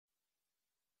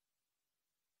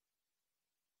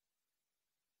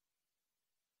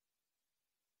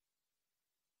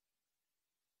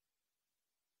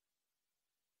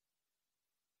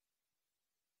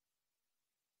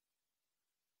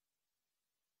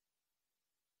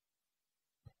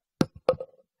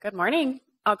Good morning.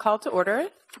 I'll call to order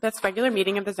this regular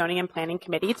meeting of the Zoning and Planning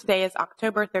Committee. Today is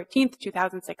October 13th,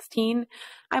 2016.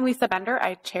 I'm Lisa Bender.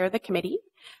 I chair the committee.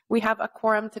 We have a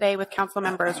quorum today with Council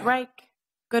Members Reich,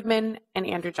 Goodman, and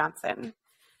Andrew Johnson.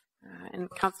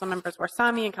 And Council Members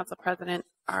Warsami and Council President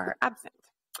are absent.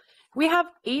 We have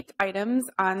 8 items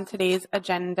on today's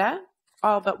agenda.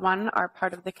 All but one are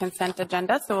part of the consent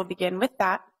agenda, so we'll begin with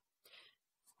that.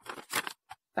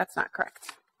 That's not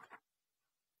correct.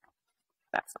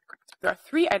 That's not correct. There are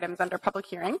 3 items under public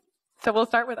hearing. So we'll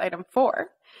start with item 4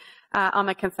 on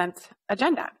the consent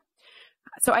agenda.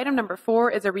 So item number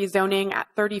 4 is a rezoning at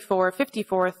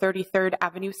 3454 33rd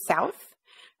Avenue South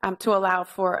to allow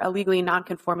for a legally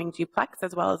non-conforming duplex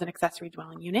as well as an accessory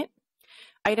dwelling unit.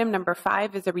 Item number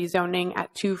 5 is a rezoning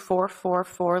at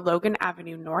 2444 Logan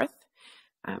Avenue North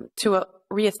to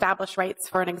reestablish rights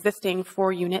for an existing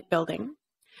 4-unit building.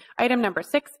 Item number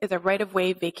 6 is a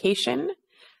right-of-way vacation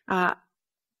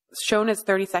shown as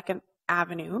 32nd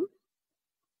Avenue.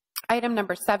 Item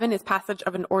number 7 is passage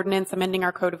of an ordinance amending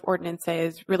our code of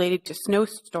ordinances related to snow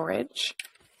storage.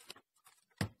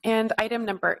 And item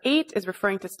number 8 is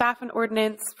referring to staff and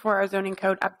ordinance for our zoning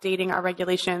code, updating our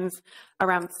regulations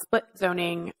around split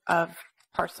zoning of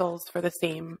parcels for the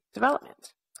same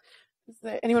development.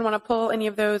 Does anyone want to pull any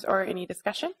of those or any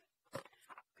discussion?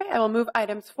 Okay, I will move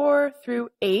items 4 through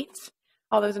 8.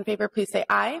 All those in favor, please say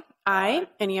aye. Aye.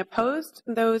 Any opposed?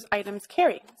 Those items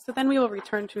carry. So then we will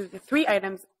return to the 3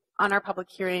 items on our public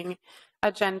hearing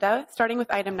agenda, starting with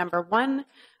item number 1,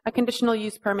 a conditional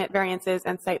use permit variances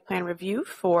and site plan review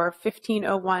for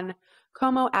 1501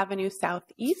 Como Avenue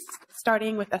Southeast,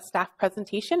 starting with a staff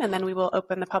presentation, and then we will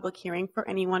open the public hearing for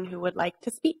anyone who would like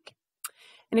to speak.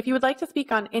 And if you would like to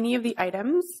speak on any of the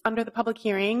items under the public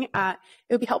hearing, it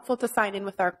would be helpful to sign in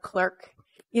with our clerk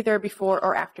either before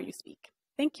or after you speak.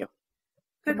 Thank you.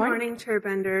 Good morning, Chair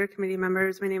Bender, committee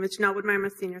members. My name is Janelle Woodmeyer. I'm a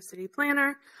senior city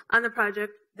planner. On the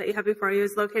project that you have before you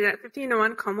is located at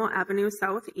 1501 Como Avenue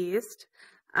Southeast.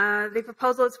 The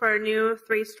proposal is for a new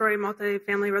 3-story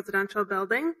multifamily residential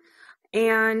building.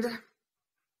 And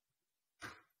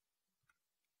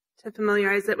to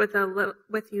familiarize it with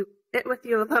you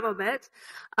a little bit,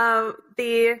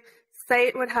 the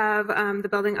site would have the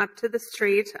building up to the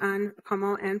street on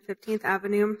Como and 15th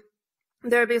Avenue.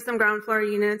 There would be some ground floor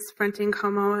units fronting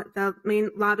Como. The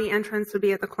main lobby entrance would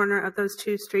be at the corner of those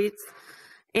 2 streets.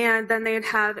 And then they'd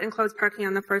have enclosed parking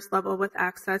on the first level with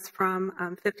access from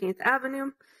 15th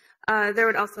Avenue. There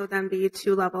would also then be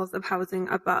 2 levels of housing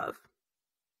above.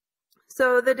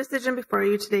 So the decision before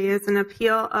you today is an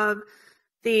appeal of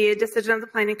the decision of the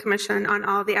Planning Commission on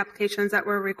all the applications that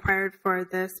were required for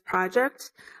this project.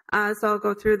 So I'll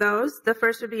go through those. The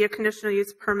first would be a conditional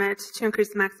use permit to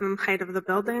increase the maximum height of the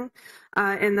building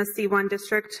in the C1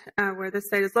 district where the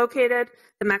site is located.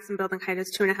 The maximum building height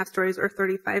is 2.5 stories or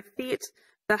 35 feet.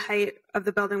 The height of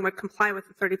the building would comply with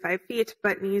the 35 feet,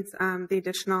 but needs the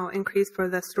additional increase for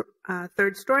the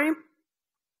 3rd story.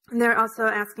 And they're also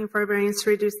asking for a variance to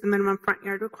reduce the minimum front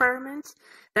yard requirement.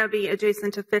 That would be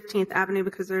adjacent to 15th Avenue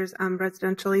because there's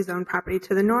residentially zoned property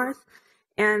to the north.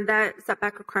 And that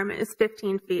setback requirement is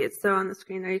 15 feet. So on the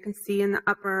screen there, you can see in the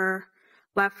upper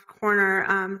left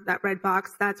corner, that red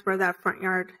box, that's where that front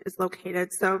yard is located.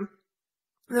 So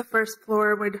the first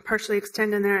floor would partially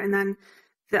extend in there, and then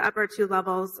the upper 2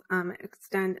 levels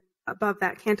extend above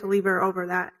that cantilever over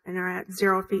that and are at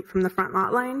 0 feet from the front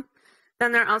lot line.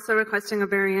 Then they're also requesting a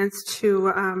variance to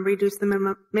reduce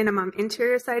the minimum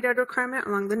interior side yard requirement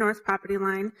along the north property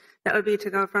line. That would be to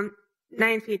go from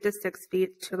 9 feet to 6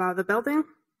 feet to allow the building.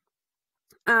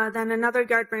 Then another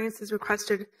yard variance is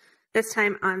requested this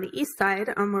time on the east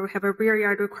side where we have a rear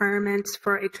yard requirement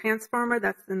for a transformer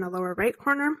that's in the lower right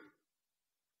corner.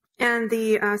 And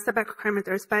the setback requirement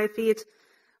there is 5 feet.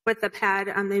 With the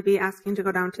pad, they'd be asking to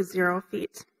go down to 0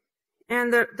 feet.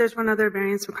 And there's one other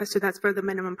variance requested that's for the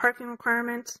minimum parking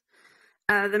requirement.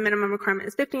 The minimum requirement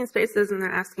is 15 spaces, and they're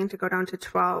asking to go down to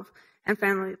 12. And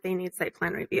finally, they need site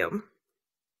plan review.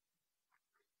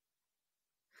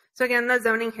 So again, the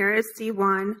zoning here is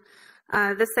C1.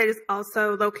 This site is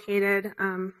also located,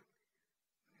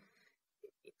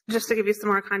 just to give you some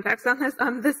more context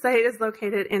on this site is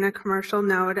located in a commercial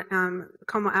node.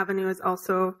 Como Avenue is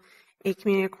also a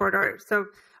community corridor. So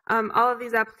all of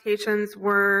these applications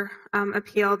were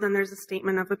appealed, and there's a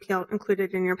statement of appeal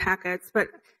included in your packets. But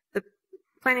the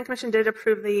Planning Commission did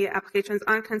approve the applications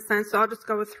on consent, so I'll just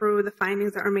go through the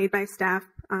findings that were made by staff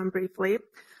briefly,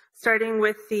 starting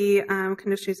with the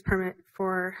conditional use permit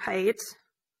for height.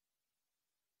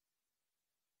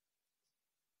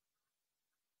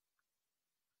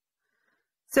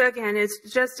 So again,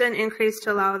 it's just an increase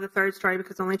to allow the third story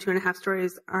because only 2.5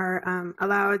 stories are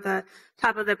allowed. The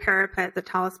top of the parapet, the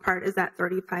tallest part, is at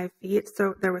 35 feet,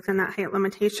 so they're within that height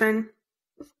limitation.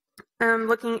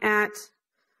 Looking at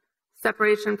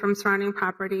separation from surrounding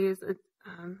properties, it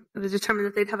was determined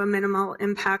that they'd have a minimal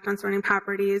impact on surrounding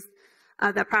properties.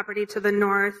 That property to the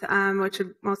north, which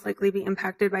would most likely be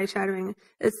impacted by shadowing,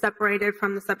 is separated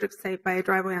from the subject site by a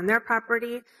driveway on their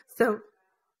property. So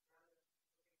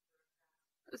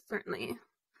certainly.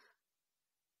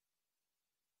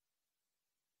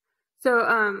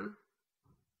 So,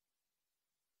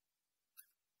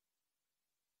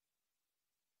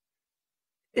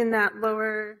 in that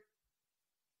lower.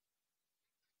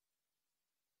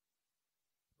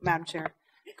 Madam Chair,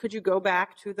 could you go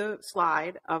back to the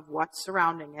slide of what's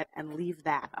surrounding it and leave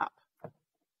that up?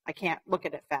 I can't look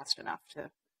at it fast enough to.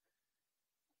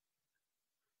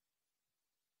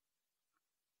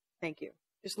 Thank you.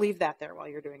 Just leave that there while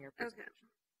you're doing your presentation.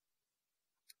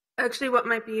 Okay. Actually, what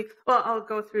might be, well, I'll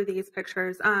go through these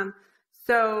pictures.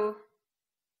 So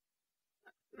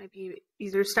it might be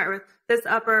easier to start with this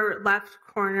upper left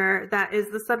corner. That is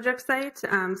the subject site.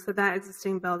 So that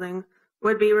existing building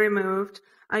would be removed.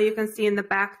 You can see in the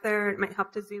back there, it might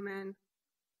help to zoom in.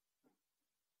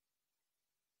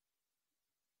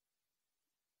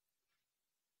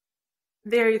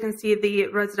 There you can see the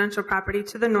residential property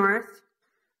to the north.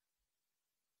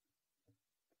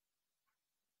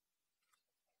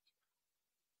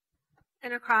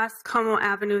 And across Como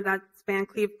Avenue, that's Van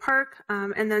Cleve Park.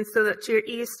 And then so that to your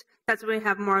east, that's where we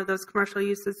have more of those commercial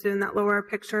uses. So in that lower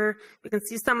picture, you can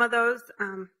see some of those.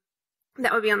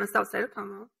 That would be on the south side of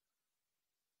Como.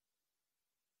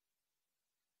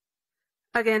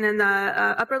 Again, in the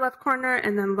upper left corner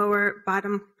and then lower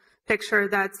bottom picture,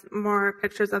 that's more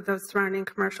pictures of those surrounding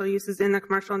commercial uses in the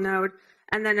commercial node.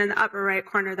 And then in the upper right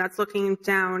corner, that's looking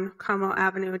down Como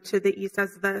Avenue to the east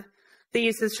as the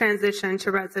uses transition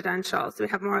to residential. So we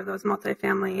have more of those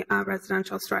multifamily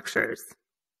residential structures.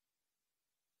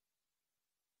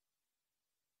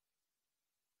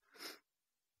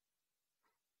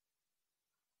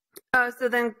 So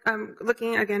then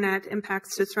looking again at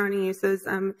impacts to surrounding uses,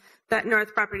 that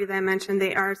north property that I mentioned,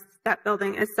 that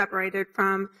building is separated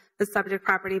from the subject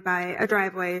property by a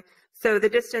driveway. So the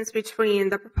distance between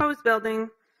the proposed building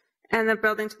and the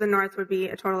building to the north would be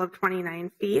a total of 29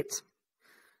 feet.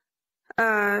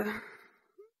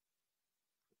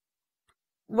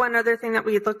 One other thing that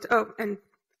we looked, and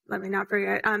let me not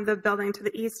forget, the building to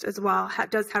the east as well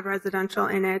does have residential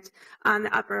in it on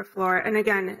the upper floor. And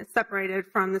again, it's separated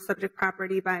from the subject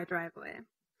property by a driveway.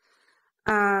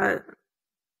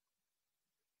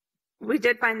 We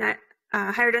did find that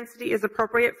higher density is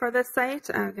appropriate for this site.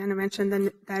 Again, I mentioned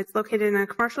that it's located in a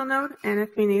commercial node and a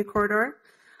community corridor.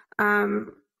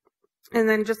 And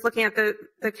then just looking at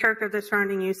the character of the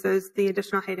surrounding uses, the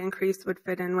additional height increase would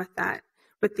fit in with that,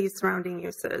 with these surrounding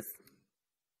uses.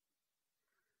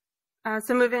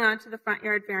 So moving on to the front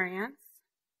yard variance.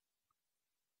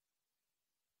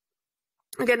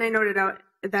 Again, I noted out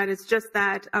that it's just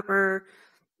that upper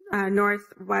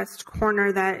northwest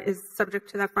corner that is subject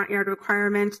to that front yard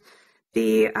requirement.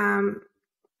 And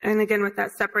again, with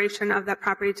that separation of that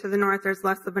property to the north, there's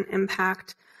less of an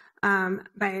impact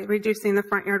by reducing the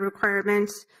front yard requirement.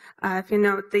 If you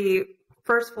note, the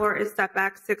first floor is set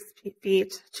back 6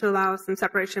 feet to allow some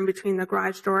separation between the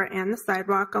garage door and the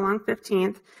sidewalk along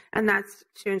 15th, and that's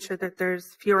to ensure that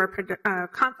there's fewer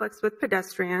conflicts with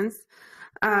pedestrians.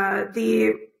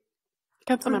 Councilmember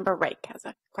Reich has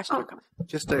a question or comment.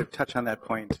 Just to touch on that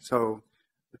point, so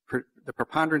the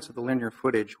preponderance of the linear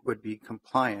footage would be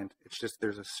compliant. It's just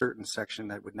there's a certain section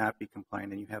that would not be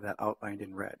compliant, and you have that outlined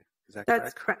in red. Is that correct?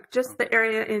 That's correct. Just the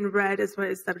area in red is what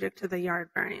is subject to the yard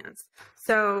variance.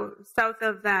 So south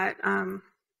of that,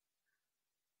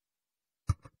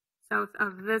 south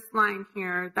of this line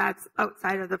here, that's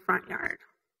outside of the front yard.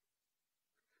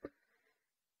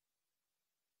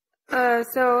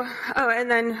 So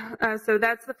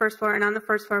that's the first floor. And on the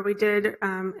first floor, we did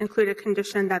include a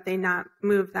condition that they not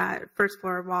move that first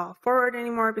floor wall forward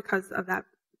anymore because of that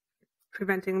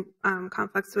preventing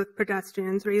conflicts with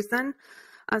pedestrians reason.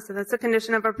 So that's a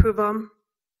condition of approval.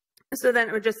 So then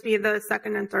it would just be the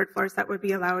second and third floors that would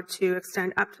be allowed to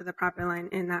extend up to the property line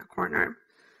in that corner.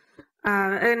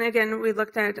 And again, we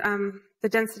looked at the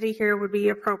density here would be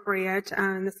appropriate,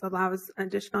 and this allows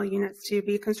additional units to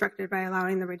be constructed by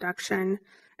allowing the reduction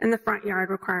in the front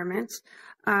yard requirement.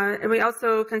 And we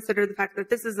also considered the fact that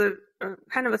this is a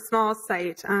kind of a small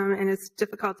site, and it's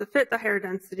difficult to fit the higher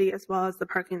density as well as the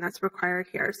parking that's required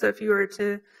here. So if you were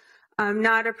to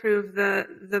not approve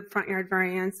the front yard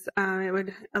variance. It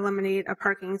would eliminate a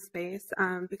parking space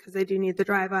because they do need the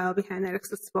drive aisle behind that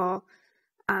accessible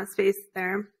space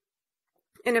there.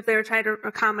 And if they were trying to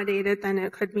accommodate it, then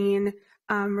it could mean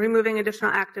removing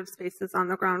additional active spaces on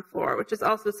the ground floor, which is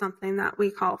also something that we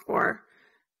call for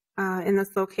in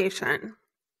this location.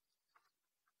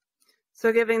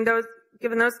 So given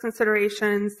those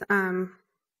considerations,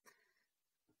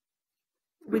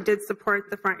 we did support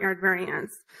the front yard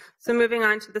variance. So moving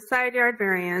on to the side yard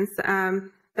variance,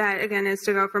 that again is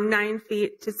to go from 9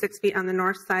 feet to 6 feet on the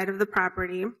north side of the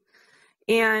property.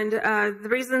 And the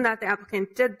reason that the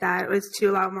applicant did that was to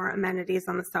allow more amenities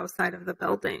on the south side of the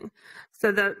building.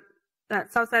 So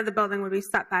that south side of the building would be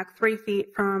set back 3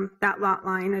 feet from that lot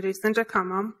line adjacent to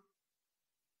Como.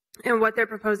 And what they're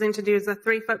proposing to do is a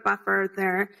 3-foot buffer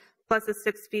there, plus a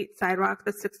 6 feet sidewalk.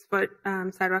 The 6-foot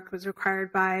sidewalk was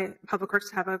required by Public Works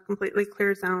to have a completely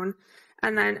clear zone.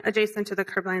 And then adjacent to the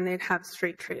curb line, they'd have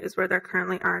street trees where there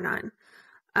currently are none.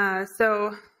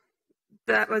 So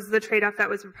that was the trade-off that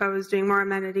was proposed, doing more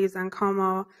amenities on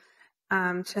Como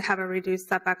to have a reduced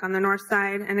setback on the north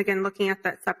side. And again, looking at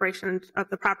that separation of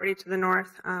the property to the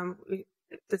north,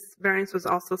 this variance was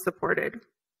also supported.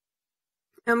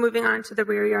 Now moving on to the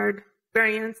rear yard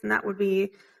variance, and that would be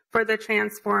for the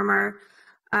transformer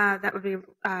that would be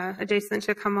adjacent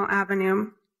to Como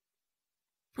Avenue.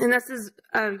 And this is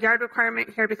a yard requirement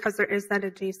here because there is that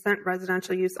adjacent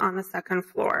residential use on the second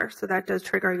floor. So that does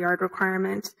trigger a yard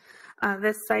requirement.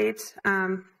 This site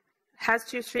has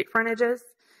 2 street frontages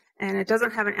and it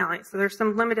doesn't have an alley. So there's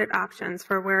some limited options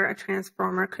for where a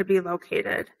transformer could be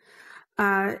located.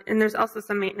 And there's also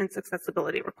some maintenance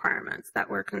accessibility requirements that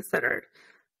were considered.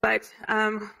 But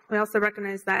we also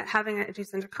recognize that having it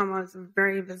adjacent to Como is a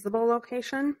very visible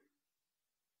location.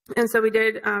 And so we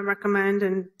did recommend,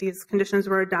 and these conditions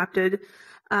were adopted,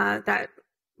 that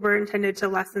were intended to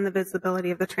lessen the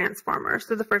visibility of the transformer.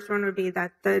 So the first one would be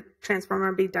that the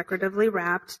transformer be decoratively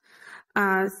wrapped.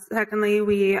 Secondly,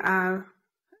 we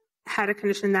had a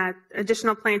condition that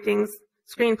additional plantings,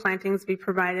 screen plantings, be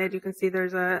provided. You can see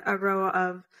there's a row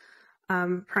of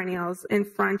perennials in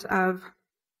front of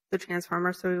the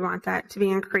transformer, so we want that to be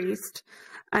increased.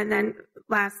 And then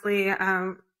lastly,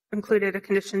 included a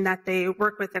condition that they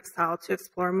work with Excel to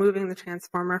explore moving the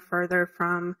transformer further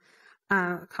from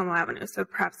Como Avenue. So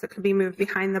perhaps it could be moved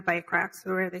behind the bike rack,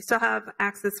 so where they still have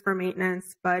access for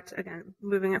maintenance, but again,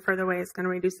 moving it further away is going to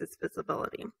reduce its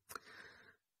visibility.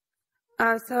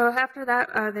 So after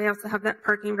that, they also have that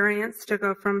parking variance to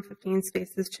go from 15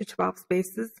 spaces to 12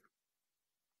 spaces.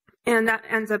 And that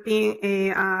ends up being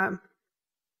a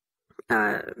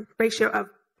ratio of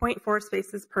 0.4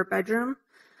 spaces per bedroom.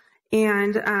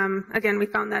 And again, we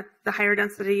found that the higher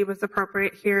density was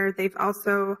appropriate here. They've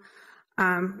also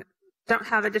don't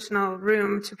have additional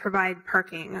room to provide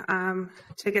parking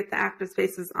to get the active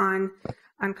spaces on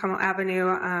Como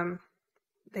Avenue.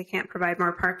 They can't provide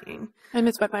more parking. And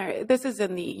Ms. Whitmire, this is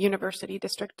in the University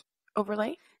District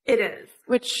overlay? It is.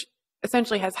 Which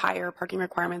essentially has higher parking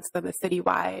requirements than the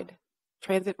citywide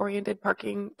transit-oriented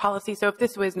parking policy. So if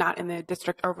this was not in the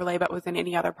district overlay but was in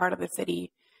any other part of the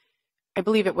city, I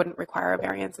believe it wouldn't require a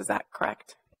variance. Is that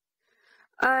correct?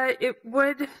 It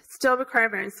would still require a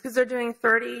variance because they're doing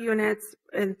 30 units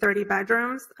in 30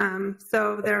 bedrooms.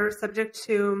 So they're subject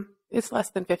to... It's less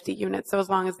than 50 units. So as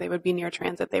long as they would be near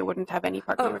transit, they wouldn't have any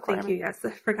parking requirement. Thank you. Yes, I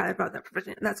forgot about that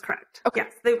provision. That's correct. Okay.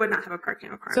 Yes, they would not have a parking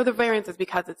requirement. So the variance is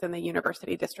because it's in the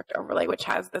University District overlay, which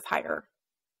has this higher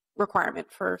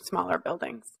requirement for smaller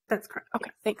buildings. That's correct.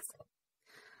 Okay, thanks.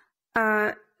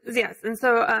 Yes, and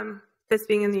so this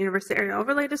being in the University Area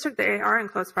Overlay District, they are in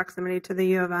close proximity to the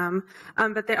U of M,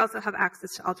 but they also have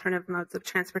access to alternative modes of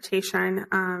transportation.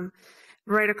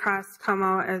 Right across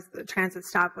Como is the transit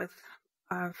stop with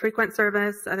frequent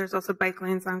service. There's also bike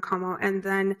lanes on Como, and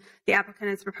then the applicant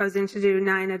is proposing to do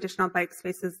 9 additional bike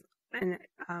spaces, and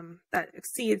that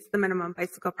exceeds the minimum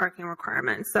bicycle parking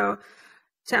requirement. So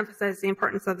to emphasize the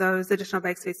importance of those additional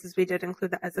bike spaces, we did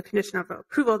include that as a condition of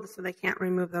approval so they can't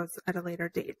remove those at a later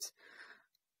date.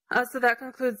 So that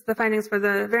concludes the findings for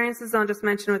the variances. I'll just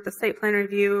mention with the site plan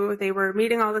review, they were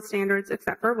meeting all the standards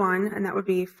except for one, and that would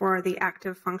be for the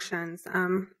active functions.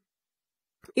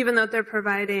 Even though they're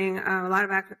providing a lot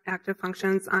of active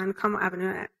functions on Como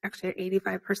Avenue, actually at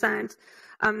 85%,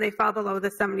 they fall below the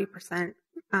 70%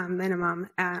 minimum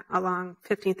along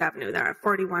 15th Avenue. They're at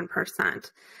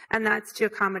 41%, and that's to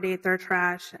accommodate their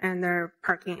trash and their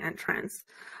parking entrance.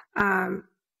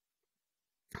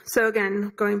 So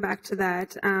again, going back to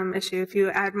that issue, if you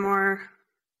add more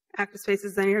active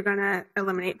spaces, then you're going to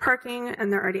eliminate parking,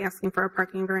 and they're already asking for a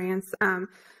parking variance.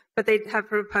 But they have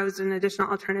proposed an additional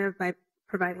alternative by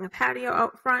providing a patio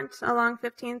out front along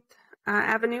 15th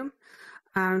Avenue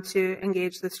to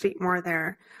engage the street more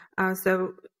there.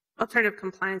 So alternative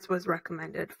compliance was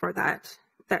recommended for that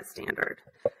standard.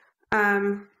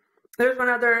 There's one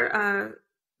other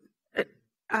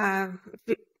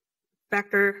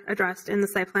factor addressed in the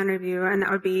site plan review, and that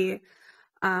would be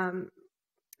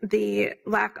the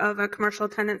lack of a commercial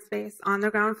tenant space on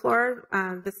the ground floor.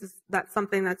 That's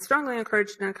something that's strongly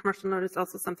encouraged in a commercial notice,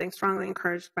 also something strongly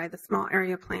encouraged by the small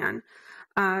area plan.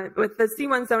 With the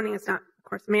C1 zoning, it's not, of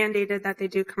course, mandated that they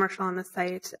do commercial on the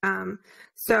site.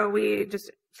 So we just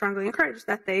strongly encourage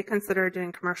that they consider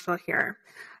doing commercial here.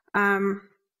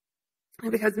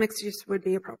 Because mixed use would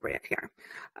be appropriate here.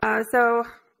 So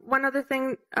one other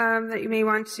thing that you may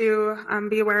want to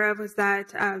be aware of is that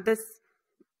this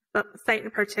site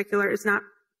in particular is not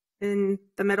in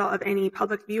the middle of any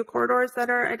public view corridors that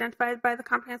are identified by the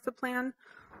comprehensive plan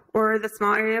or the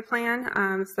small area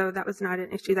plan. So that was not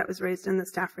an issue that was raised in the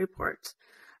staff report.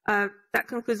 That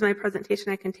concludes my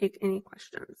presentation. I can take any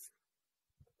questions.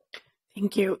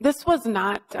 Thank you. This was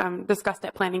not discussed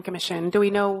at Planning Commission. Do we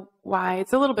know why?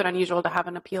 It's a little bit unusual to have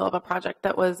an appeal of a project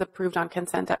that was approved on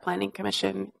consent at Planning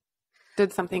Commission.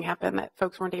 Did something happen that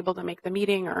folks weren't able to make the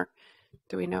meeting, or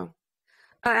do we know?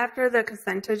 After the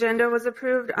consent agenda was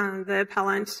approved, the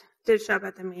appellant did show up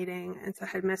at the meeting and so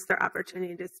had missed their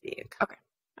opportunity to speak. Okay.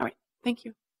 All right. Thank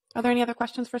you. Are there any other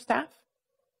questions for staff?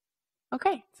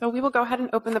 Okay. So we will go ahead and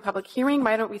open the public hearing.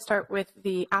 Why don't we start with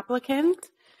the applicant,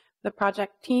 the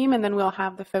project team, and then we'll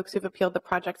have the folks who've appealed the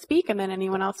project speak, and then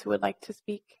anyone else who would like to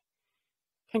speak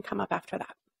can come up after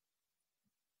that.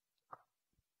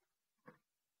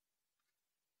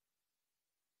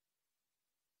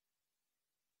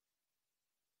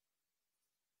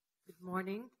 Good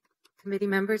morning, committee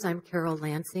members. I'm Carol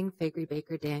Lansing, Faegre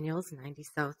Baker Daniels, 90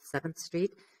 South 7th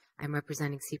Street. I'm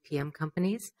representing CPM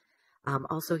companies.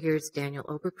 Also here is Daniel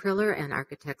Oberpriller and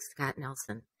architect Scott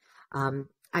Nelson.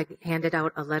 I handed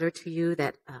out a letter to you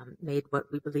that made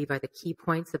what we believe are the key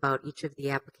points about each of the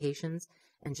applications,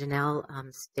 and Janelle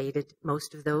stated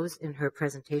most of those in her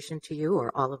presentation to you,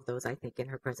 or all of those, I think, in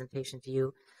her presentation to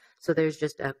you. So there's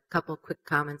just a couple quick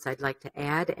comments I'd like to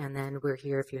add, and then we're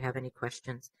here if you have any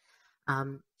questions.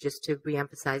 Just to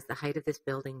reemphasize, the height of this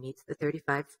building meets the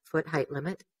 35-foot height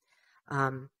limit.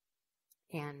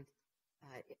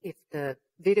 If the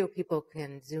video people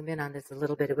can zoom in on this a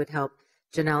little bit, it would help.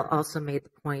 Janelle also made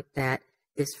the point that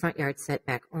this front yard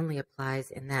setback only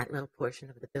applies in that little portion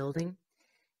of the building.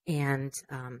 And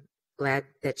glad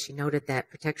that she noted that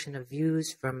protection of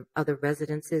views from other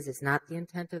residences is not the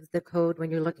intent of the code when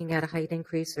you're looking at a height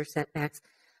increase or setbacks.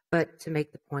 But to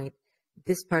make the point,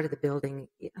 this part of the building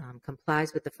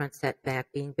complies with the front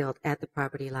setback being built at the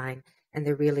property line, and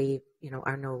there really,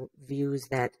 are no views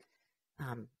that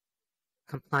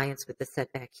compliance with the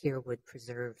setback here would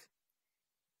preserve.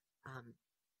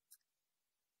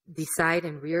 The side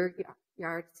and rear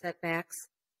yard setbacks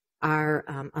are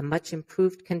a much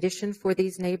improved condition for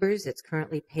these neighbors. It's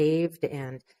currently paved,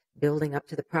 and building up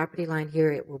to the property line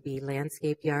here, it will be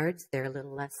landscape yards. They're a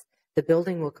little less. The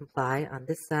building will comply. On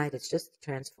this side, it's just the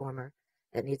transformer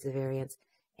that needs a variance,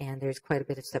 and there's quite a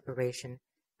bit of separation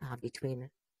between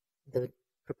the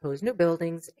proposed new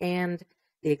buildings and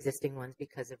the existing ones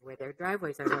because of where their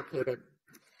driveways are located.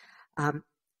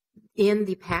 In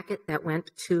the packet that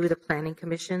went to the Planning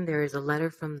Commission, there is a letter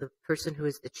from the person who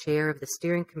is the chair of the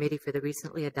steering committee for the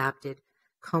recently adopted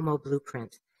Como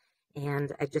Blueprint.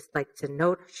 And I'd just like to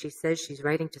note, she says she's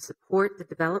writing to support the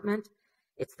development.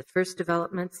 It's the first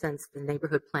development since the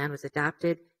neighborhood plan was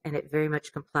adopted, and it very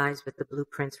much complies with the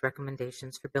blueprint's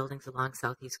recommendations for buildings along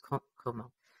Southeast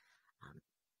Como.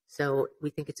 So we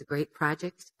think it's a great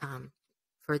project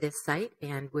for this site,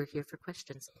 and we're here for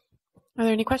questions. Are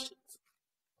there any questions?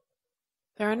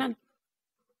 There are none.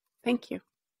 Thank you.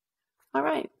 All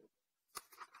right.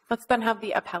 Let's then have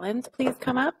the appellant please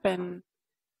come up and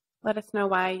let us know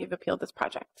why you've appealed this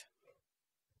project.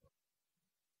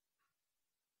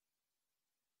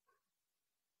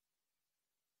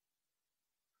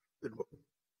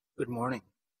 Good morning.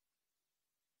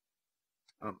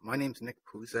 My name's Nick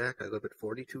Puzak. I live at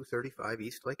 4235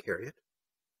 East Lake Harriet,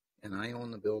 and I own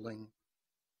the building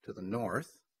to the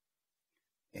north,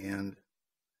 and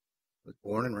was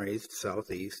born and raised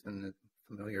southeast and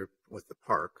familiar with the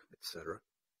park, etc.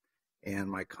 And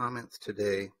my comments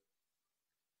today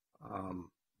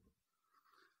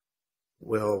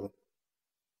will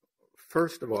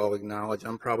first of all acknowledge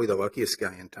I'm probably the luckiest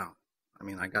guy in town. I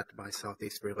mean, I got to buy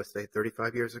Southeast real estate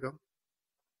 35 years ago,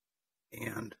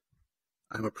 and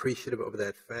I'm appreciative of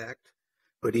that fact,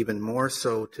 but even more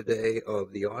so today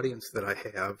of the audience that I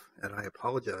have, and I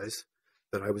apologize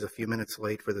that I was a few minutes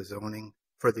late for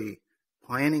the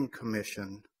Planning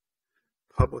Commission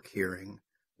public hearing,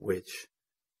 which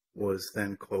was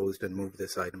then closed and moved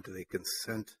this item to the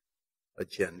consent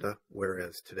agenda,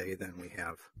 whereas today then we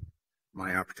have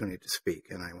my opportunity to speak,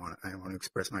 and I want to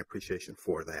express my appreciation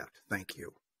for that. Thank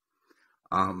you.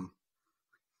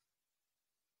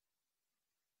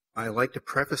 I like to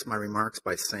preface my remarks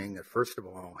by saying that, first of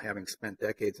all, having spent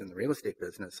decades in the real estate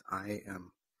business,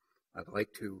 I'd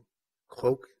like to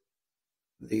cloak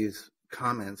these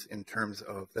comments in terms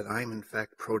of that I'm in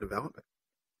fact pro-development.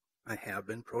 I have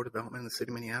been pro-development in the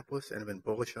city of Minneapolis and have been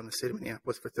bullish on the city of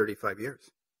Minneapolis for 35 years.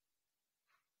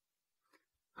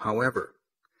 However,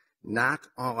 not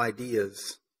all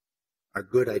ideas are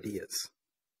good ideas.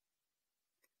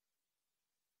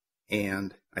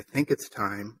 And I think it's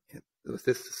time, with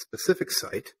this specific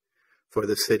site, for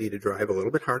the city to drive a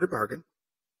little bit harder bargain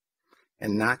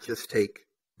and not just take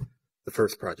the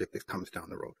first project that comes down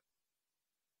the road.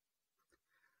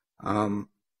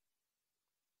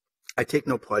 I take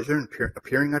no pleasure in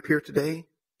appearing up here today.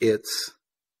 It's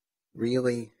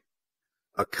really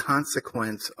a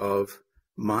consequence of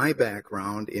my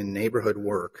background in neighborhood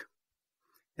work,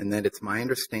 and that it's my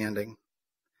understanding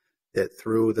that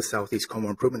through the Southeast Como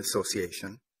Improvement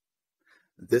Association,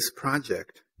 this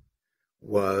project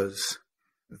was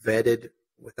vetted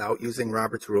without using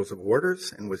Robert's Rules of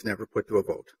Orders and was never put to a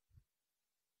vote.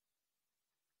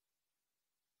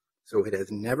 So it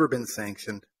has never been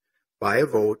sanctioned by a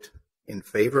vote in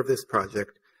favor of this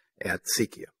project at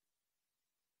SEQIA.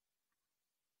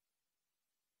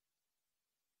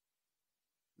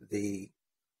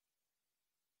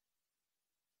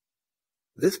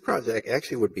 This project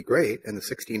actually would be great in the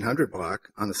 1600 block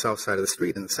on the south side of the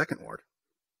street in the second ward.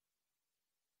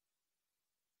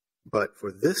 But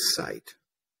for this site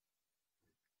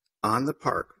on the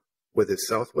park with its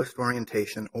southwest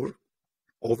orientation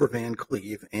over Van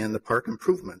Cleve and the park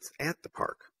improvements at the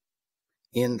park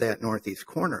in that northeast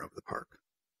corner of the park,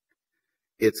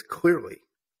 it's clearly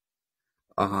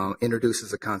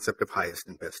introduces a concept of highest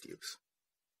and best use.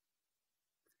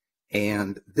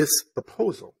 And this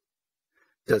proposal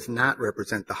does not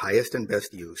represent the highest and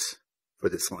best use for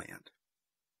this land.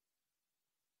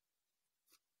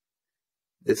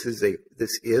 This is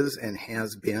and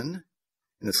has been,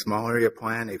 in the small area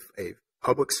plan, a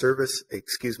public service,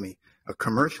 a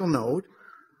commercial node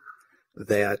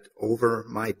that over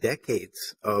my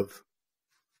decades of,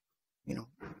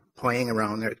 playing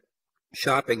around there,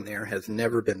 shopping there, has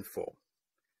never been full.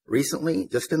 Recently,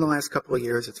 just in the last couple of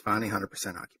years, it's finally 100%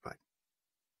 occupied.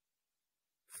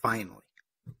 Finally.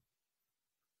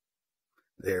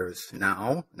 There's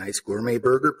now a nice gourmet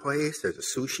burger place. There's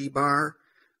a sushi bar.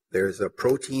 There's a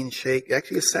protein shake.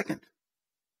 Actually, a second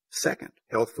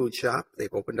health food shop.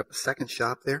 They've opened up a second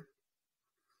shop there.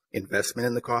 Investment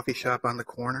in the coffee shop on the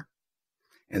corner.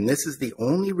 And this is the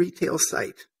only retail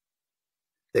site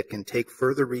that can take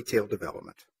further retail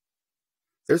development.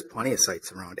 There's plenty of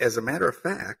sites around. As a matter of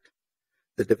fact,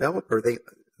 the developer, the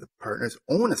partners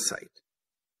own a site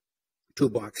 2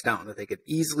 blocks down that they could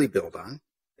easily build on.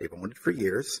 They've owned it for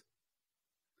years,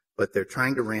 but they're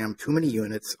trying to ram too many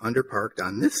units underparked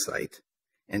on this site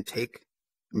and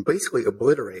basically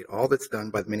obliterate all that's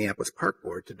done by the Minneapolis Park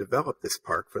Board to develop this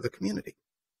park for the community.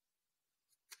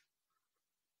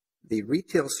 The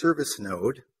retail service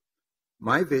node,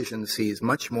 my vision sees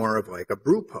much more of like a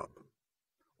brew pub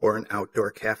or an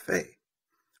outdoor cafe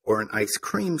or an ice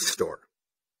cream store,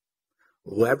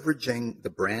 leveraging the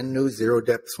brand new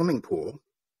zero-depth swimming pool,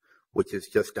 which is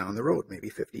just down the road, maybe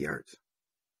 50 yards.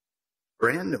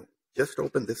 Brand new, just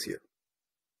opened this year.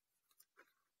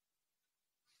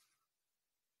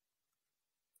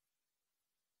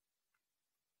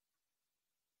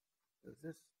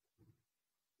 This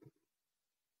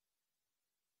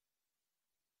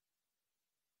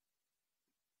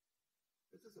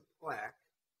is a plaque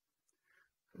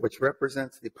which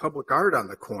represents the public art on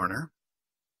the corner,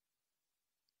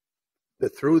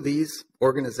 that through these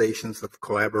organizations of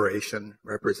collaboration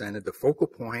represented the focal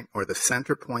point or the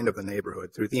center point of the neighborhood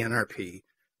through the NRP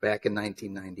back in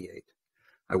 1998.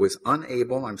 I was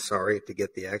unable, I'm sorry, to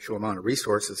get the actual amount of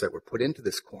resources that were put into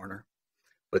this corner,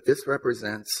 but this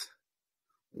represents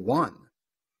one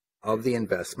of the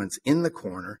investments in the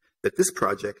corner that this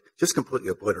project just completely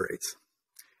obliterates.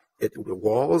 It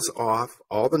walls off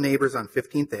all the neighbors on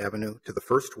 15th Avenue to the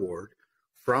first ward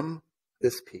from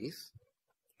this piece.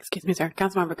 Excuse me, sir.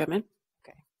 Councilmember Goodman.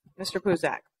 Okay. Mr.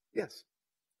 Puzak, Yes.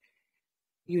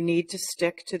 you need to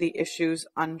stick to the issues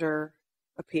under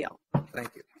appeal.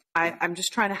 Thank you. I'm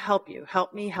just trying to help you.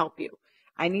 Help me help you.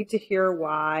 I need to hear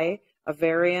why a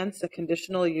variance, a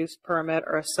conditional use permit,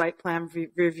 or a site plan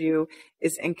review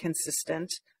is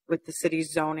inconsistent with the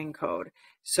city's zoning code.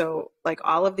 So like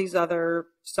all of these other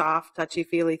soft,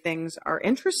 touchy-feely things are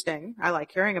interesting. I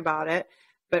like hearing about it,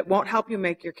 but won't help you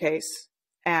make your case.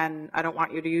 And I don't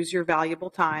want you to use your valuable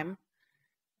time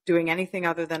doing anything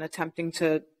other than attempting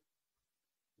to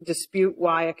dispute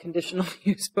why a conditional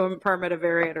use permit, a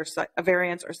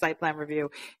variance or site plan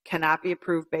review cannot be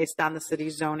approved based on the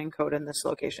city's zoning code in this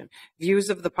location. Views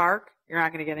of the park, you're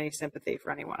not going to get any sympathy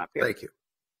for anyone up here. Thank you.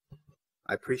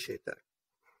 I appreciate that.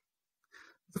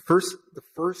 The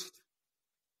first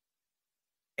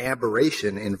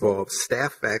aberration involves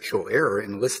staff factual error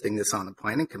in listing this on the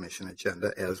Planning Commission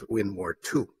agenda as in Ward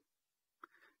 2.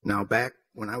 Now, back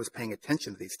when I was paying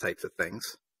attention to these types of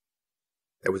things,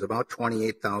 there was about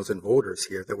 28,000 voters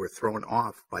here that were thrown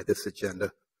off by this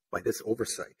agenda, by this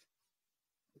oversight.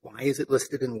 Why is it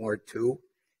listed in Ward 2?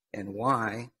 And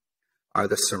why are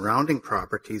the surrounding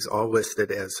properties all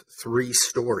listed as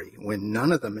 3-story when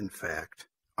none of them, in fact,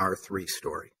 are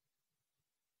 3-story?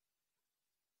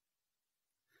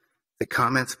 The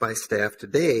comments by staff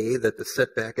today that the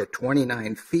setback at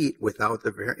 29 feet without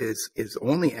the is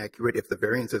only accurate if the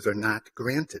variances are not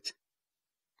granted.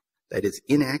 That is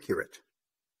inaccurate.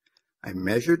 I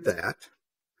measured that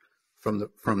from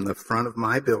the front of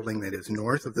my building that is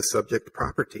north of the subject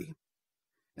property,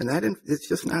 and that it's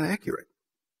just not accurate.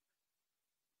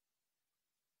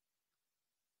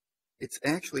 It's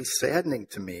actually saddening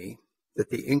to me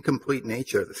that the incomplete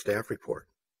nature of the staff report,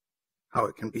 how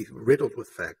it can be riddled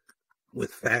with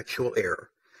factual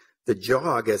error. The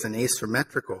jog as an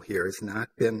asymmetrical here has not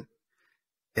been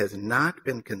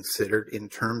considered in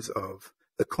terms of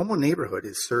the Como neighborhood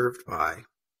is served by,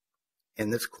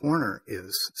 and this corner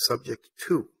is subject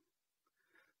to,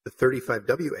 the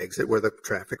 35W exit where the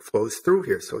traffic flows through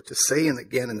here. So to say, and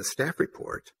again in the staff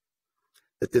report,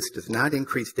 that this does not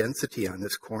increase density on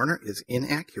this corner is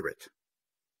inaccurate.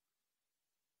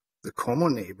 The Como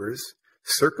neighbors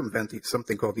circumvent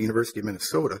something called the University of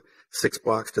Minnesota 6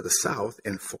 blocks to the south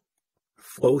and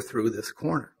flow through this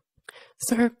corner.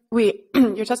 Sir,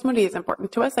 your testimony is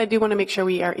important to us. I do want to make sure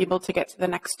we are able to get to the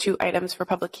next 2 items for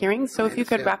public hearings. So if you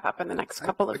could wrap up in the next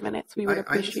couple of minutes, we would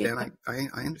appreciate it.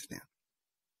 I understand.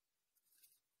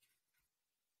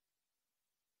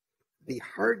 The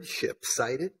hardship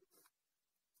cited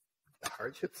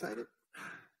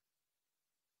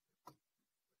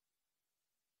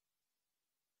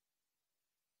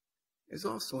is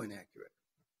also inaccurate.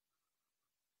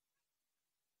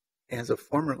 As a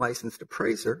former licensed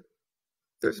appraiser,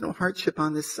 there's no hardship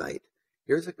on this site.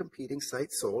 Here's a competing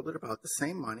site sold at about the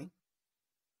same money,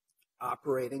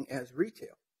 operating as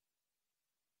retail.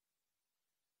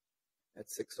 At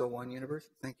 601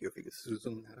 University. Thank you, if you could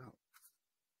zoom that out.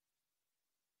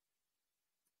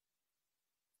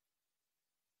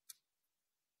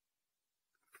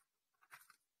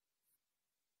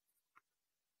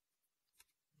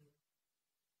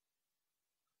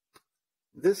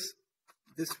 This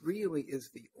really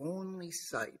is the only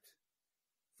site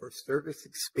for service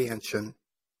expansion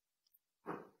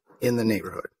in the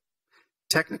neighborhood.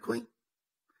 Technically,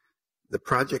 the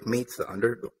project meets the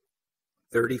under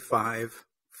 35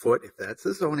 foot, if that's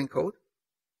the zoning code,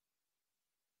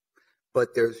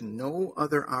 but there's no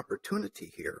other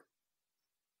opportunity here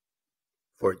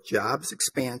for jobs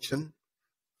expansion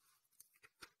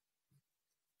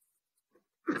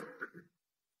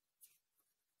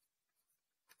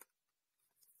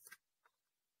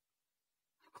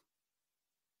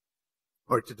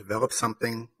or to develop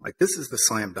something like this. Is the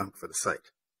slam dunk for the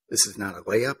site. This is not a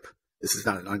layup. This is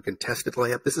not an uncontested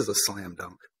layup. This is a slam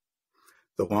dunk.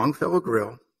 The Longfellow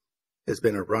Grill has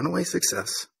been a runaway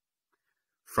success,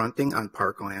 fronting on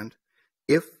parkland,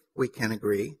 if we can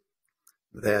agree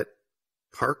that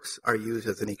parks are used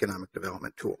as an economic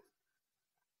development tool.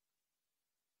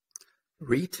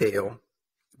 Retail,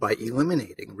 by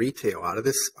eliminating retail out of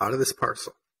this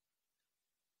parcel,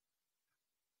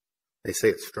 they say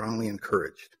it's strongly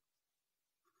encouraged.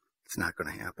 It's not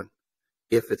going to happen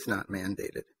if it's not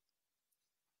mandated.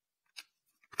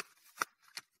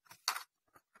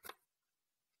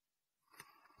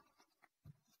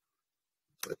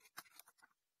 But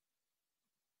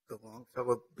the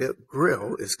Longfellow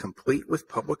Grill is complete with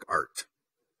public art.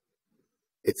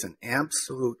 It's an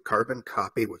absolute carbon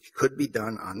copy, which could be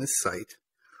done on this site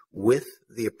with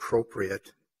the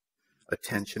appropriate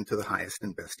attention to the highest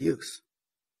and best use.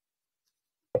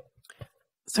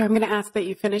 So I'm going to ask that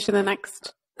you finish in the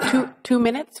next two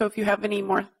minutes. So if you have any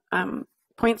more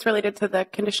points related to the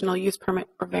conditional use permit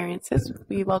or variances,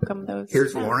 we welcome those.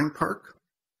 Here's Loring Park.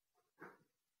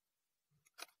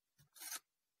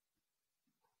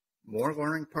 More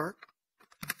Loring Park.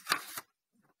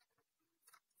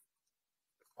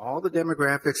 All the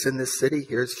demographics in this city,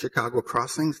 here's Chicago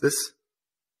Crossings. This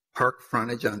park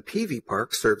frontage on Peavy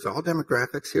Park serves all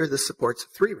demographics here. This supports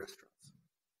 3 restaurants.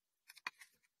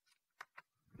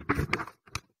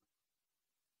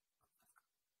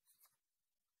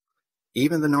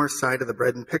 Even the north side of the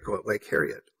Bread and Pickle at Lake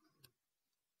Harriet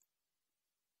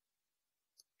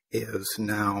is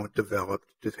now developed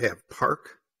to have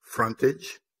park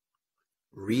frontage,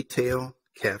 retail,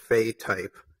 cafe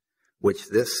type, which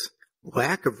this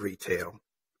lack of retail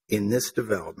in this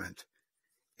development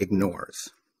ignores.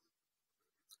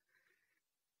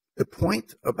 The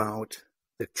point about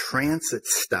the transit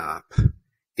stop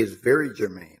is very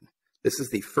germane. This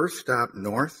is the first stop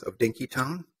north of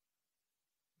Dinkytown.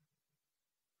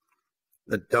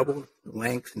 The double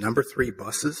length number 3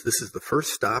 buses, this is the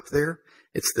first stop there.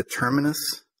 It's the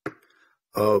terminus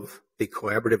of the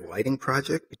collaborative lighting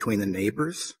project between the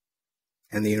neighbors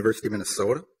and the University of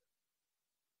Minnesota.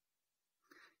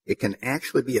 It can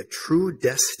actually be a true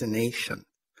destination,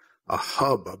 a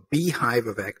hub, a beehive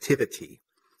of activity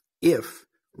if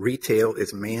retail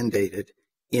is mandated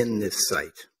in this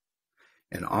site.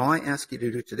 And all I ask you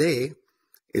to do today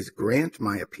is grant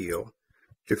my appeal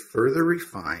to further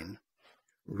refine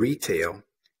retail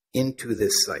into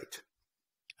this site.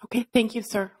 Okay, thank you,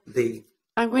 sir.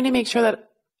 I'm going to make sure that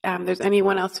there's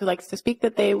anyone else who likes to speak,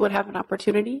 that they would have an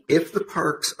opportunity. If the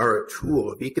parks are a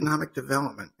tool of economic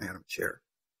development, Madam Chair,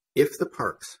 if the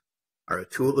parks are a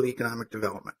tool of economic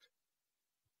development,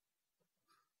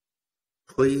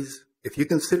 please, if you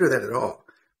consider that at all,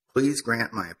 please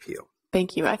grant my appeal.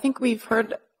 Thank you. I think we've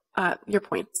heard your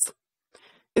points.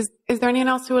 Is there anyone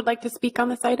else who would like to speak on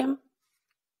this item?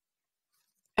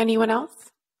 Anyone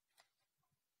else?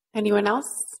 Anyone else?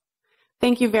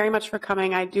 Thank you very much for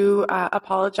coming. I do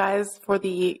apologize for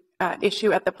the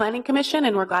issue at the Planning Commission,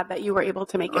 and we're glad that you were able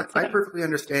to make it today. I perfectly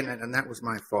understand that, and that was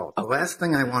my fault. Okay. The last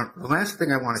thing I want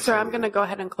to Sir, I'm going to go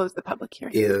ahead and close the public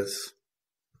hearing. Is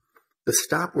the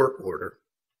stop work order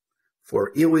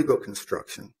for illegal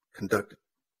construction conducted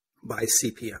by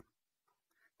CPM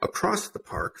across the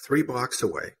park, 3 blocks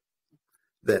away,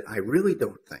 that I really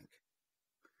don't think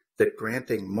that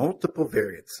granting multiple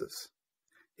variances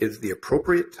is the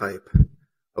appropriate type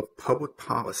of public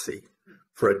policy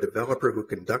for a developer who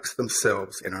conducts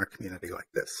themselves in our community like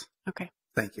this. Okay.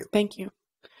 Thank you. Thank you.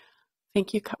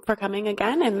 Thank you for coming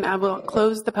again, and I will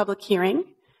close the public hearing.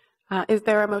 Is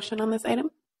there a motion on this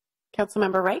item?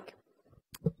 Councilmember Reich?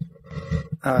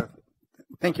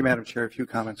 Thank you, Madam Chair. A few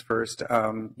comments first.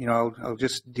 I'll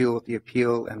just deal with the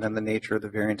appeal and then the nature of the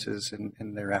variances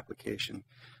in their application.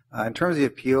 In terms of the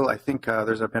appeal, I think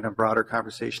there's been a broader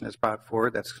conversation that's brought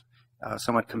forward that's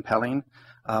somewhat compelling,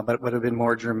 but would have been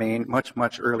more germane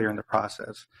much earlier in the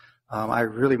process. I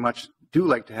really much do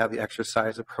like to have the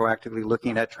exercise of proactively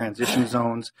looking at transition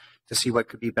zones to see what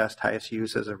could be best highest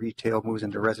use as a retail moves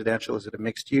into residential. Is it a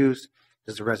mixed use?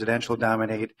 Does the residential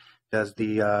dominate? Does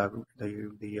the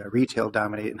retail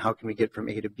dominate? And how can we get from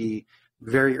A to B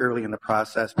very early in the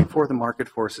process before the market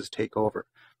forces take over?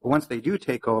 But once they do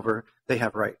take over, they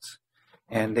have rights,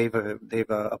 and they've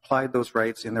applied those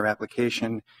rights in their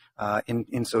application.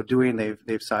 In so doing,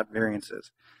 they've sought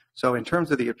variances. So in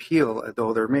terms of the appeal,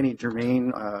 though there are many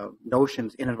germane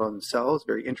notions in and of themselves,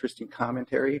 very interesting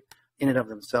commentary in and of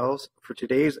themselves, for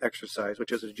today's exercise,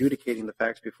 which is adjudicating the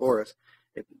facts before us,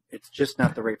 it's just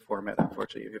not the right format,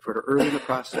 unfortunately. If we're early in the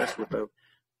process,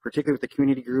 particularly with the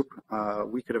community group,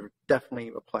 we could have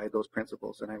definitely applied those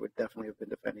principles, and I would definitely have been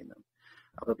defending them.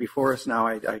 But before us now,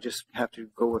 I just have to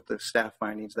go with the staff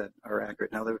findings that are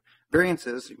accurate. Now, the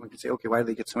variances, we can say, okay, why do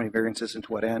they get so many variances and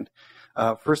to what end?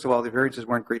 First of all, the variances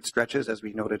weren't great stretches, as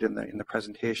we noted in the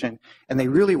presentation, and they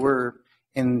really were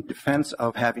in defense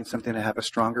of having something to have a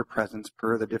stronger presence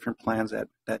per the different plans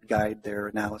that guide their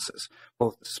analysis.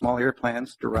 Both the small area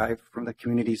plans derived from the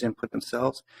community's input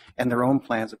themselves, and their own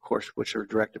plans, of course, which are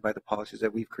directed by the policies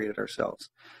that we've created ourselves.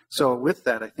 So with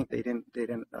that, I think they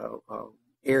didn't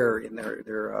err in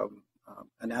their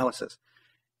analysis.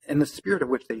 In the spirit of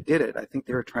which they did it, I think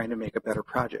they were trying to make a better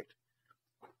project.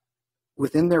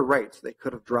 Within their rights, they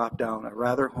could have dropped down a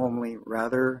rather homely,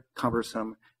 rather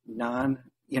cumbersome,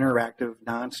 non-interactive,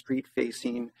 non-street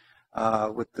facing,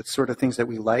 with the sort of things that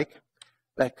we like,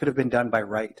 that could have been done by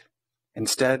right.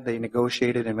 Instead, they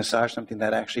negotiated and massaged something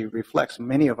that actually reflects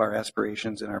many of our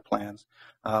aspirations in our plans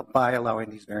by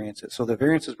allowing these variances. So the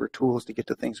variances were tools to get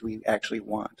to things we actually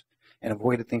want and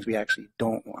avoided things we actually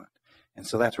don't want. And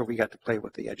so that's where we got to play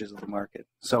with the edges of the market.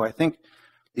 So I think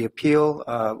the appeal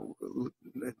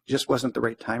just wasn't the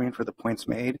right timing for the points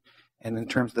made. And in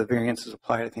terms of the variances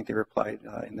applied, I think they were applied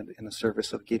in the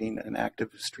service of getting an active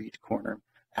street corner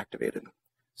activated.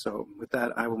 So with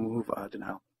that, I will move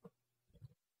denial.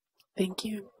 Thank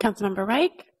you. Councilmember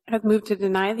Reich has moved to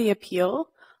deny the appeal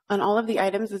on all of the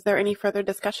items. Is there any further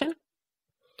discussion?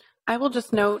 I will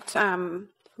just note,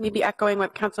 maybe echoing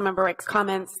what Councilmember Reich's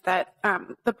comments, that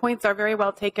the points are very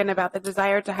well taken about the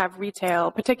desire to have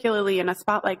retail, particularly in a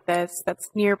spot like this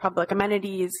that's near public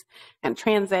amenities and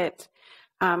transit.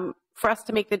 For us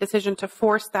to make the decision to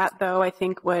force that, though, I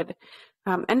think would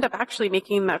end up actually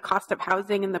making the cost of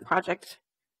housing in the project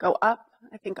go up.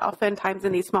 I think oftentimes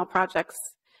in these small projects,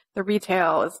 the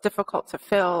retail is difficult to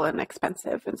fill and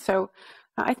expensive. And so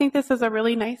I think this is a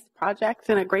really nice project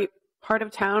in a great part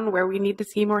of town where we need to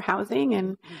see more housing.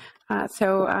 And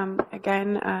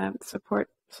again, support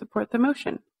the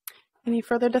motion. Any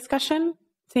further discussion?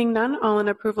 Seeing none, all in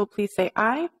approval, please say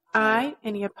aye. Aye.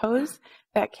 Any opposed?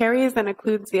 That carries and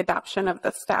includes the adoption of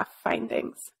the staff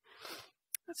findings.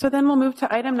 So then we'll move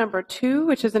to item number 2,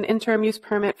 which is an interim use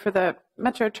permit for the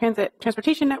Metro Transit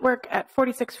Transportation Network at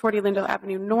 4640 Lyndale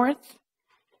Avenue North.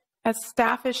 As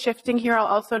staff is shifting here, I'll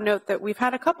also note that we've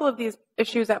had a couple of these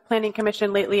issues at Planning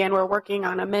Commission lately, and we're working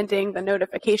on amending the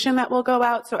notification that will go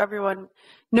out so everyone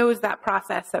knows that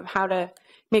process of how to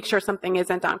make sure something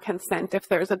isn't on consent if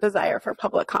there's a desire for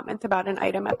public comment about an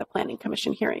item at the Planning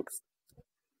Commission hearings.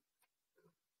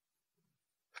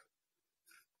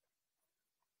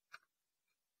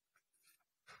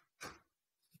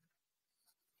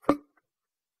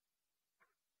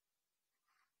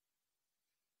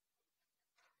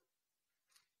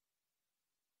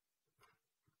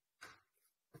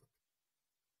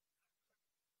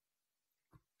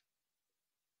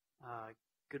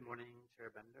 Good morning,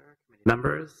 Chair Bender, committee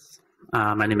members.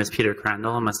 My name is Peter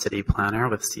Crandall. I'm a city planner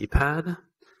with CPAD.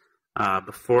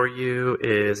 Before you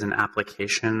is an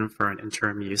application for an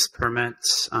interim use permit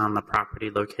on the property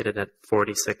located at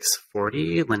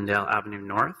 4640 Lyndale Avenue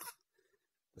North.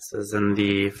 This is in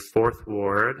the 4th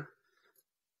Ward.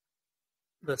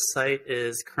 The site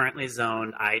is currently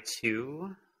zoned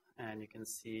I2, and you can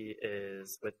see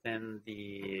is within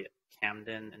the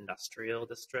Camden Industrial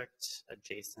District,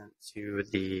 adjacent to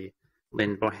the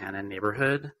Lynn Bohannon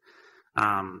neighborhood.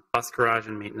 Bus garage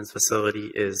and maintenance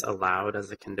facility is allowed as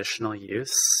a conditional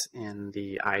use in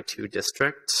the I2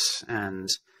 district, and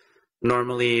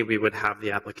normally we would have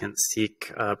the applicant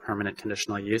seek a permanent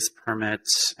conditional use permit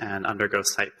and undergo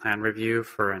site plan review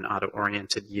for an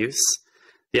auto-oriented use.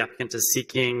 The applicant is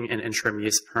seeking an interim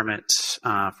use permit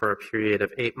for a period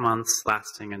of 8 months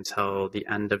lasting until the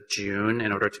end of June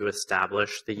in order to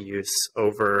establish the use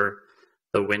over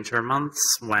the winter months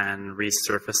when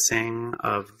resurfacing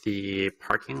of the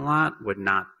parking lot would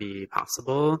not be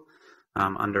possible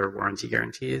under warranty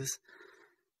guarantees.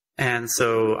 And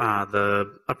so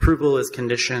the approval is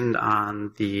conditioned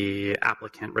on the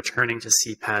applicant returning to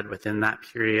CPAD within that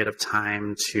period of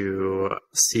time to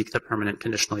seek the permanent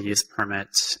conditional use permit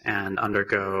and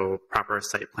undergo proper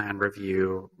site plan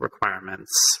review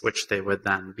requirements, which they would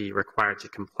then be required to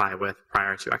comply with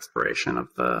prior to expiration of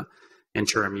the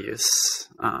interim use.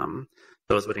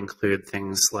 Those would include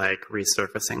things like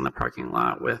resurfacing the parking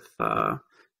lot with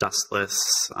dustless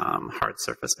hard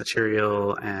surface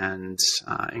material and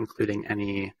including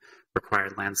any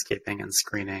required landscaping and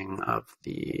screening of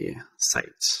the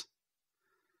site.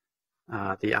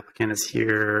 The applicant is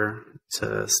here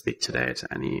to speak today to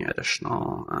any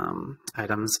additional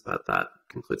items, but that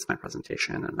concludes my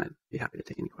presentation and I'd be happy to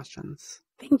take any questions.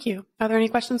 Thank you. Are there any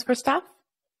questions for staff?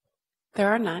 There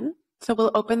are none. So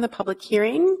we'll open the public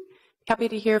hearing. Happy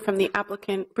to hear from the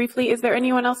applicant briefly. Is there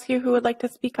anyone else here who would like to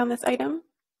speak on this item?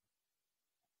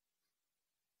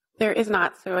 There is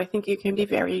not, so I think you can be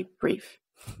very brief.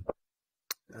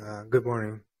 Good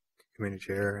morning, Committee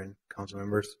Chair and Council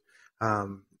members.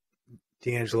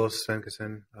 D'Angelo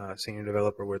Svenkason, Senior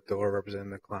Developer with Thor,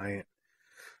 representing the client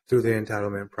through the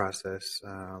entitlement process.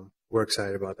 We're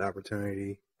excited about the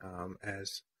opportunity.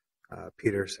 As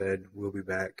Peter said, we'll be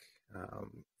back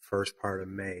first part of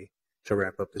May to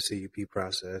wrap up the CUP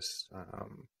process.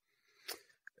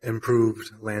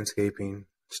 Improved landscaping,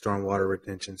 stormwater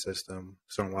retention system,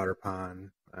 stormwater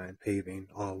pond, and paving,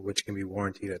 all of which can be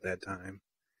warranted at that time.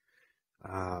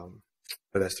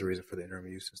 But that's the reason for the interim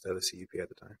use instead of the CUP at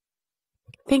the time.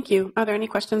 Thank you. Are there any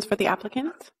questions for the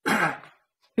applicant?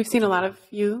 We've seen a lot of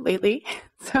you lately,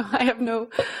 so I have no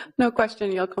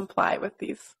question you'll comply with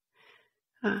these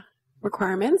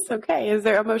requirements. Okay, is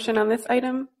there a motion on this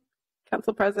item?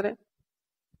 Council President.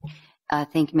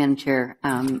 Thank you, Madam Chair.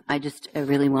 I just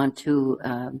really want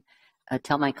to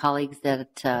tell my colleagues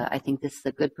that I think this is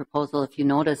a good proposal. If you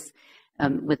notice,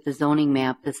 with the zoning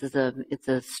map, it's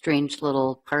a strange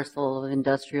little parcel of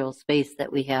industrial space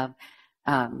that we have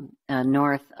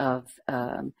north of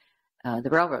the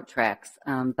railroad tracks.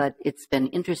 But it's been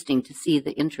interesting to see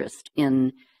the interest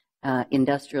in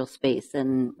industrial space.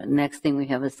 And the next thing we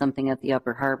have is something at the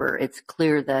Upper Harbor. It's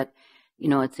clear that,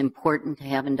 it's important to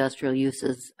have industrial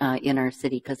uses in our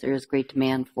city because there is great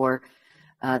demand for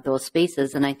those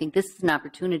spaces. And I think this is an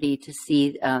opportunity to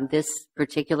see this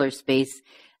particular space,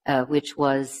 which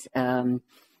was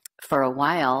for a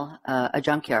while a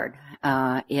junkyard,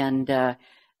 and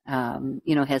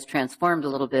has transformed a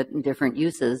little bit in different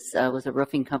uses. Was a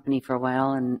roofing company for a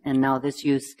while, and now this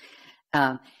use.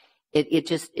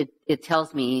 It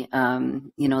tells me,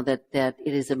 that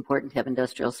it is important to have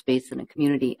industrial space in a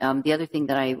community. The other thing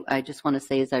that I just want to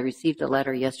say is I received a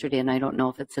letter yesterday, and I don't know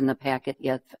if it's in the packet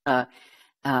yet,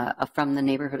 from the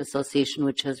Neighborhood Association,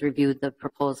 which has reviewed the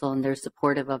proposal, and they're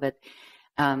supportive of it.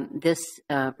 This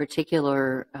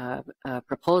particular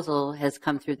proposal has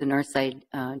come through the Northside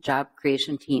Job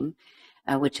Creation Team,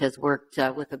 which has worked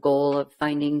with a goal of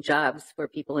finding jobs for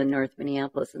people in North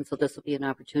Minneapolis. And so this will be an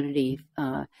opportunity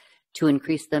to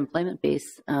increase the employment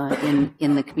base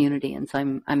in the community. And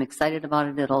so I'm excited about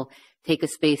it. It'll take a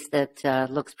space that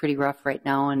looks pretty rough right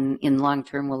now, and in long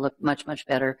term will look much, much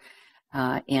better.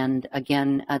 And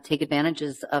again, take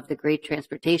advantages of the great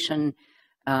transportation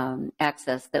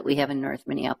access that we have in North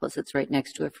Minneapolis. It's right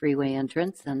next to a freeway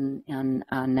entrance and on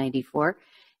 94,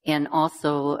 and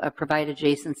also provide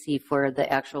adjacency for the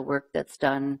actual work that's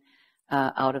done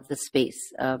out of the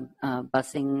space,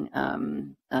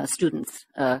 busing students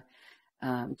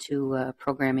to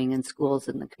programming in schools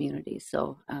in the community.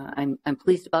 So I'm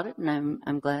pleased about it, and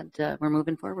I'm glad we're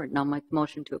moving forward. And I'll make the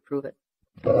motion to approve it.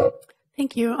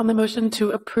 Thank you. On the motion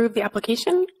to approve the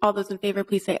application, all those in favor,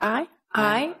 please say aye.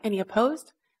 Aye. Any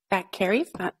opposed? That carries.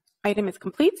 That item is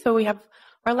complete. So we have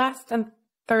our last and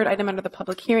third item under the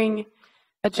public hearing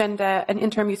agenda, an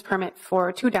interim use permit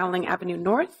for 2 Dowling Avenue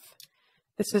North.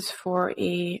 This is for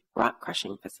a rock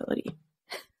crushing facility.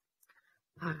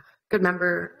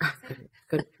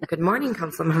 Good morning,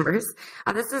 council members.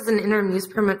 This is an interim use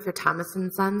permit for Thomas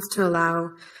 & Sons to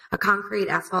allow a concrete,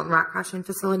 asphalt, and rock crushing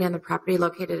facility on the property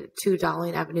located at 2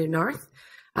 Dowling Avenue North.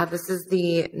 This is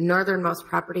the northernmost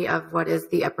property of what is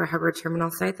the Upper Harbor Terminal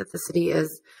site that the city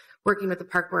is working with the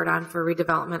Park Board on for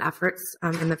redevelopment efforts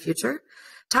in the future.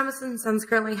 Thomas & Sons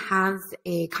currently has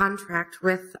a contract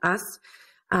with us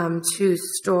to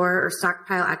store or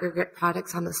stockpile aggregate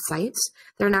products on the site.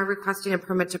 They're now requesting a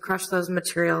permit to crush those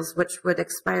materials, which would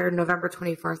expire November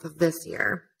 24th of this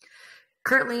year.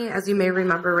 Currently, as you may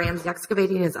remember, Ramsey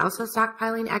Excavating is also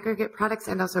stockpiling aggregate products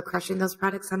and also crushing those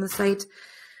products on the site.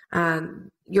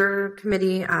 Your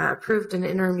committee approved an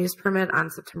interim use permit on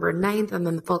September 9th, and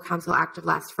then the full council acted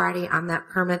last Friday on that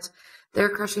permit. Their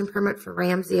crushing permit for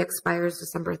Ramsey expires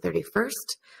December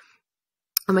 31st.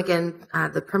 Again,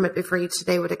 the permit before you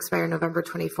today would expire November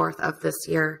 24th of this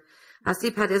year.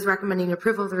 CPAD is recommending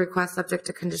approval of the request subject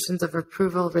to conditions of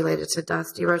approval related to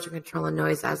dust, erosion control, and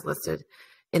noise as listed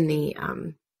in the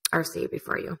RC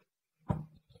before you.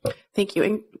 Thank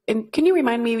you. And can you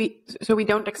remind me, so we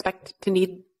don't expect to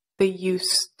need the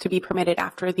use to be permitted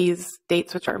after these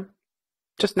dates, which are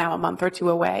just now a month or two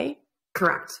away?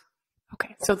 Correct.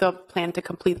 Okay, so they'll plan to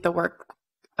complete the work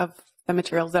of the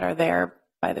materials that are there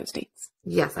by those dates?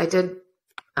 Yes, I did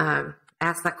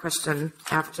ask that question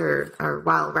after or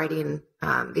while writing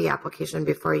the application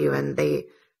before you, and they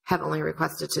have only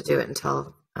requested to do it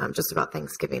until just about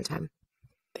Thanksgiving time.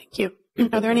 Thank you.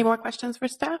 Are there any more questions for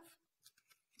staff?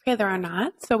 Okay, there are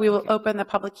not. So we will open the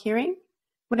public hearing.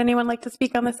 Would anyone like to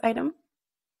speak on this item?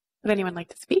 Would anyone like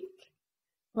to speak?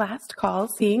 Last call.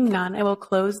 Seeing none, I will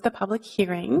close the public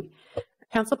hearing.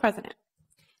 Council President.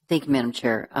 Thank you, Madam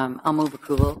Chair. I'll move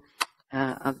approval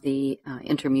of the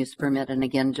interim use permit. And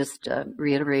again, just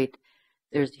reiterate,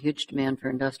 there's a huge demand for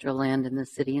industrial land in the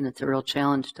city, and it's a real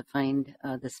challenge to find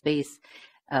the space.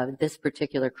 This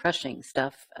particular crushing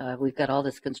stuff, we've got all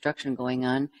this construction going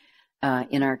on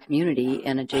in our community,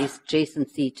 and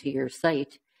adjacency to your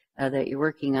site that you're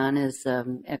working on is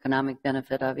economic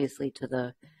benefit, obviously, to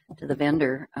the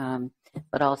vendor,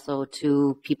 but also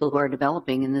to people who are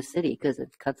developing in the city because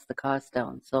it cuts the cost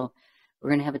down. So we're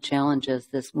going to have a challenge as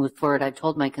this moves forward. I've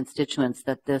told my constituents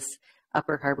that this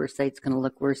Upper Harbor site's going to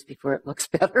look worse before it looks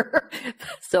better.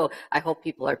 So I hope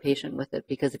people are patient with it,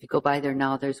 because if you go by there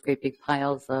now, there's great big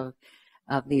piles of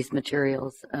these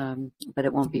materials, but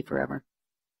it won't be forever.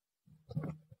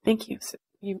 Thank you. So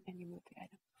you moved the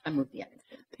item. I moved the item.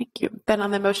 Thank you. Then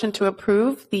on the motion to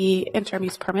approve the interim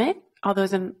use permit, all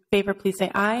those in favor, please say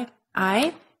aye.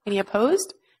 Aye. Any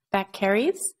opposed? That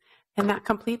carries. And that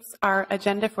completes our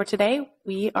agenda for today.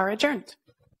 We are adjourned.